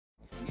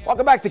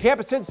Welcome back to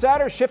Campus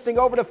Insider. Shifting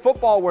over to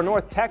football, where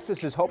North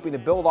Texas is hoping to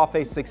build off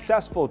a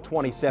successful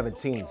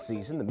 2017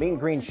 season. The Mean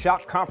Green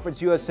shocked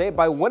Conference USA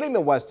by winning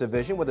the West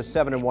Division with a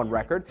 7-1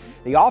 record.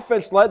 The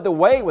offense led the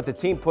way, with the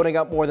team putting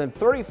up more than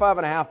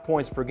 35.5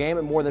 points per game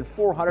and more than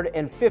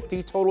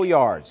 450 total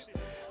yards.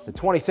 The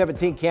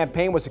 2017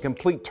 campaign was a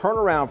complete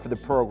turnaround for the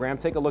program.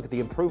 Take a look at the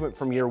improvement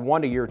from year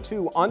 1 to year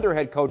 2 under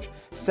head coach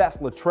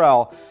Seth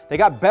Littrell. They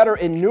got better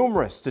in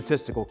numerous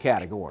statistical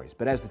categories.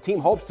 But as the team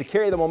hopes to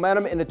carry the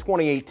momentum into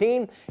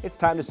 2018, it's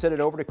time to send it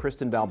over to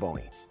Kristen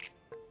Balboni.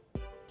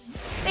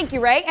 Thank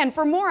you, Ray. And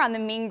for more on the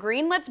Mean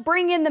Green, let's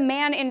bring in the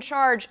man in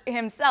charge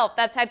himself.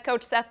 That's head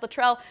coach Seth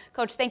Littrell.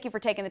 Coach, thank you for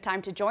taking the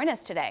time to join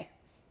us today.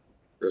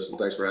 Kristen,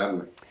 thanks for having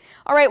me.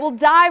 All right, we'll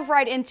dive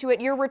right into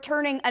it. You're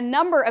returning a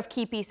number of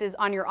key pieces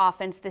on your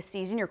offense this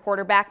season. Your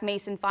quarterback,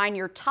 Mason Fine,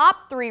 your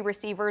top 3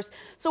 receivers.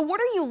 So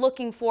what are you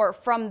looking for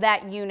from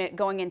that unit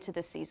going into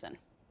this season?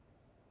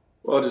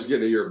 Well, just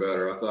getting a year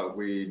better. I thought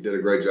we did a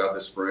great job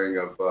this spring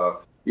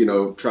of,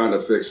 trying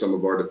to fix some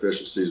of our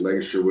deficiencies,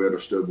 making sure we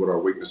understood what our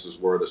weaknesses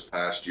were this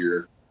past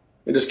year,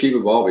 and just keep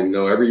evolving.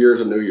 Every year is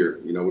a new year.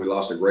 We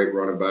lost a great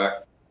running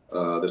back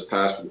this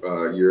past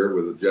year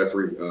with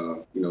Jeffrey,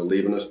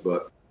 leaving us,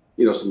 but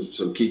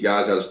some key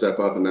guys had to step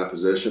up in that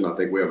position. I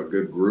think we have a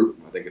good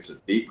group. I think it's a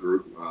deep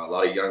group. A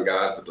lot of young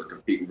guys, but they're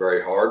competing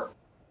very hard.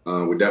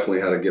 We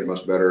definitely had to get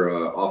much better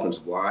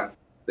offensive line.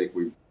 I think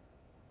we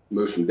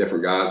moved some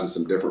different guys in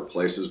some different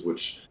places,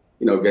 which,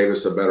 gave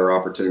us a better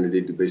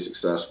opportunity to be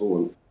successful.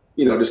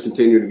 And, just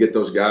continue to get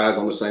those guys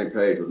on the same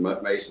page with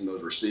Mason,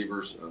 those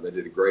receivers. They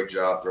did a great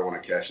job throwing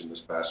and catching this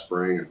past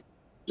spring, and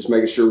just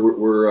making sure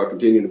we're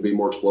continuing to be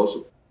more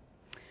explosive.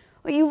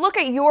 Well, you look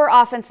at your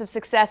offensive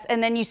success,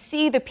 and then you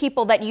see the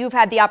people that you've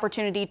had the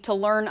opportunity to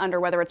learn under,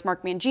 whether it's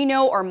Mark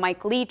Mangino or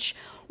Mike Leach.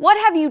 What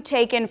have you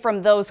taken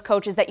from those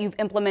coaches that you've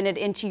implemented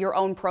into your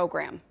own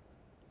program?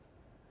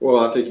 Well,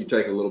 I think you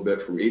take a little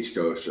bit from each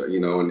coach, and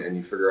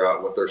you figure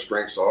out what their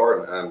strengths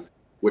are, and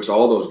which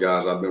all those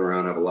guys I've been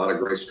around have a lot of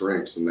great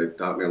strengths, and they've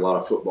taught me a lot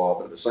of football.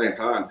 But at the same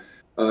time,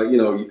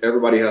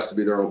 everybody has to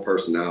be their own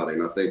personality.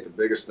 And I think the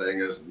biggest thing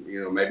is,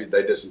 maybe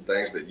they did some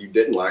things that you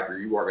didn't like or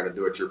you weren't going to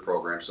do at your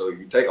program. So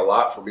you take a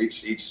lot from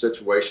each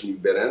situation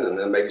you've been in, and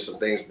then maybe some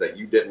things that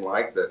you didn't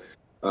like that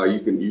you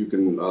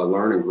can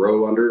learn and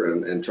grow under,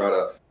 and try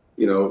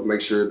to,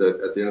 make sure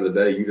that at the end of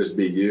the day, you just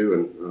be you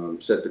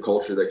and set the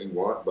culture that you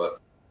want. But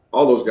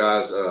all those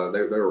guys,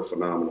 they were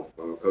phenomenal.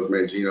 Coach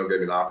Mangino gave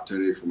me the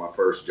opportunity for my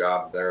first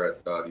job there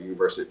at the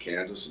University of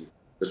Kansas, and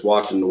just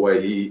watching the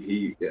way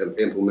he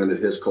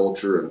implemented his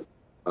culture,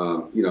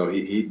 and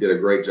he did a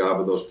great job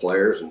with those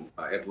players and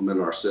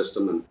implemented our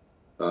system,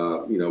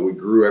 and we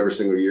grew every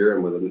single year,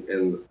 and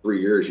within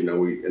 3 years,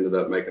 we ended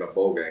up making a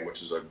bowl game,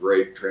 which is a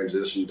great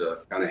transition to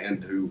kind of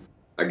into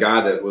a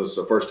guy that was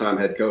a first-time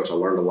head coach. I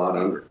learned a lot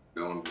under,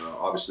 and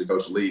obviously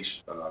Coach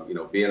Leach,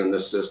 being in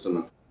this system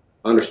and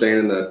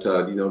understanding that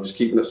just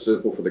keeping it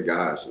simple for the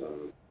guys.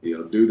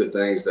 Do the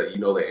things that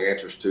the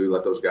answers to,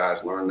 let those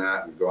guys learn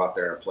that, and go out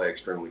there and play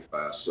extremely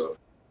fast. So,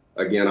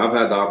 again, I've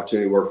had the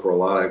opportunity to work for a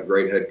lot of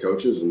great head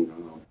coaches and,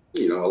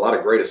 a lot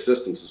of great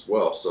assistants as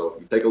well. So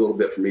you take a little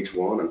bit from each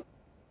one,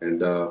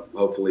 and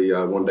hopefully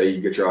one day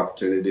you get your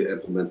opportunity to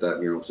implement that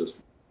in your own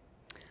system.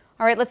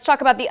 All right, let's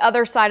talk about the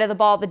other side of the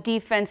ball, the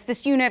defense.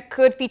 This unit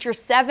could feature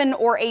 7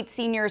 or 8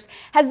 seniors.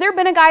 Has there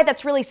been a guy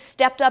that's really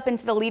stepped up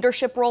into the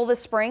leadership role this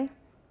spring?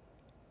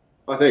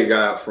 I think a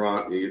guy up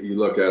front you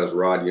look at is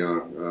Rod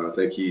Young. I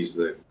think he's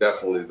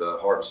definitely the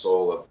heart and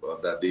soul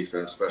of that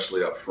defense,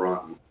 especially up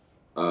front.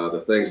 And,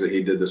 the things that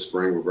he did this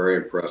spring were very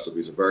impressive.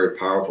 He's a very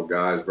powerful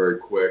guy. He's very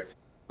quick.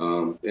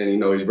 And,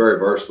 he's very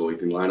versatile. He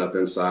can line up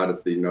inside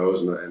at the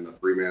nose and the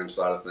 3-man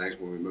side of things.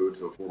 When we move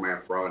to a 4-man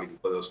front, he can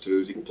play those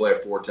twos. He can play a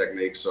 4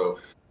 technique. So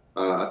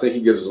I think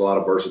he gives us a lot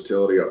of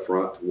versatility up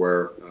front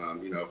where,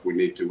 if we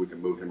need to, we can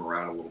move him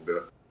around a little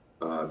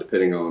bit,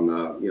 depending on,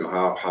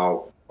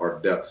 how our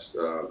depth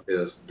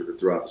is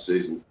throughout the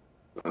season.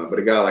 But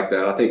a guy like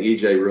that, I think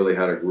EJ really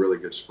had a really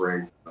good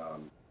spring,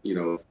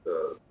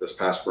 this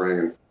past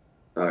spring.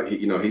 And,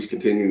 he's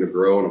continuing to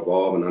grow and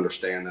evolve and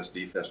understand this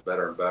defense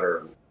better and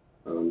better.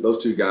 And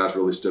those 2 guys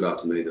really stood out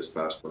to me this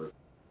past spring.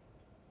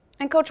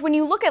 And, Coach, when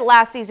you look at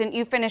last season,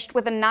 you finished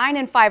with a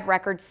 9-5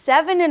 record,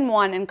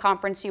 7-1 in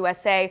Conference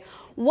USA.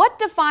 What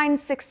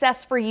defines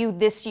success for you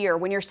this year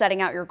when you're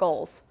setting out your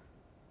goals?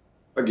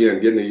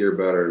 Again, getting a year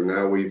better.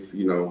 Now we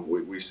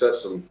set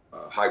some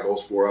high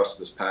goals for us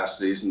this past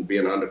season,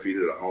 being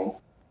undefeated at home.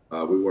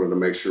 We wanted to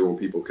make sure when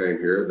people came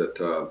here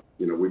that,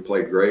 we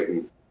played great,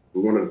 and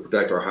we wanted to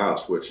protect our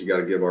house, which you got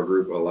to give our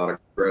group a lot of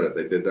credit.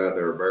 They did that.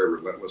 They were very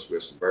relentless. We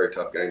have some very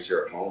tough games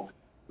here at home.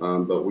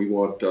 But we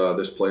want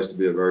this place to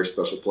be a very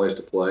special place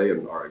to play,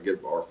 and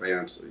give our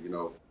fans,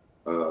 the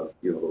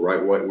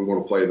right way. We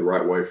want to play the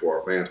right way for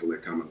our fans when they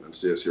come and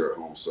see us here at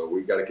home. So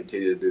we got to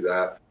continue to do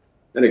that.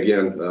 And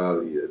again,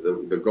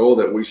 the goal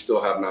that we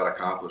still have not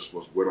accomplished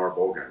was win our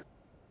bowl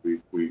game.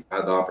 We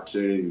had the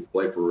opportunity to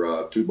play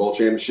for 2 bowl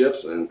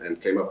championships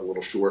and came up a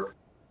little short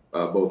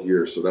both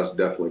years. So that's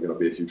definitely going to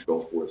be a huge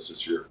goal for us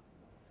this year.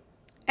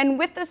 And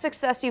with the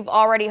success you've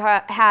already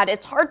had,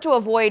 it's hard to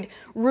avoid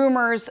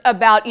rumors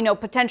about,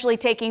 potentially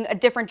taking a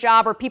different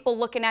job or people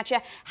looking at you.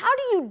 How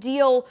do you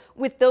deal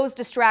with those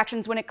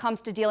distractions when it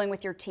comes to dealing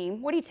with your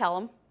team? What do you tell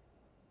them?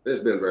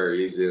 It's been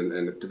very easy,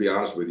 and to be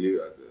honest with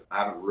you,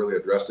 I haven't really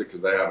addressed it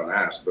because they haven't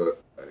asked,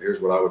 but here's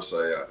what I would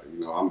say.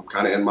 I'm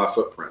kind of in my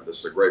footprint.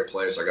 This is a great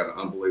place. I got an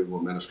unbelievable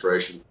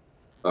administration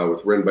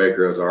with Ren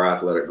Baker as our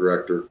athletic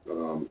director.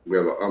 We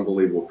have an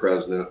unbelievable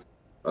president.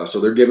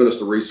 So they're giving us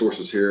the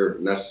resources here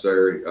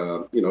necessary,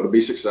 to be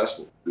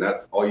successful. And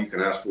that's all you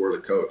can ask for as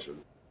a coach. And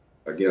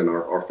again,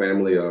 our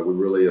family, we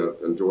really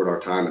enjoyed our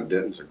time in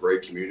Denton. It's a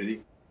great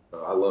community.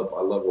 I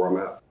love where I'm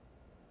at.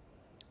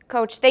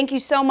 Coach, thank you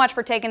so much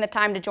for taking the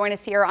time to join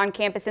us here on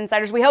Campus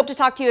Insiders. We hope to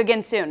talk to you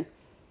again soon.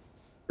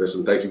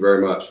 Listen, thank you very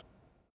much.